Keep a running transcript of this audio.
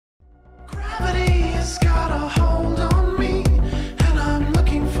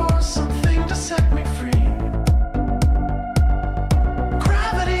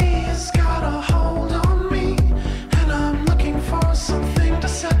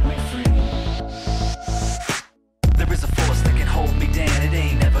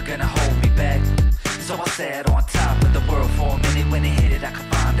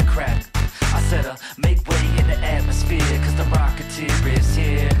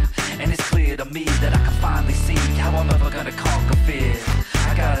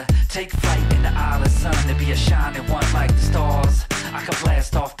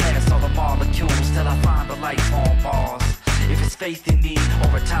faith you need,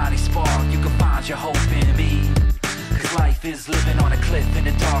 or a tiny spark, you can find your hope in me. Cause life is living on a cliff in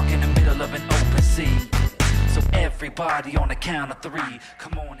the dark, in the middle of an open sea. So everybody on the count of three,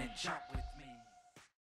 come on and jump with me.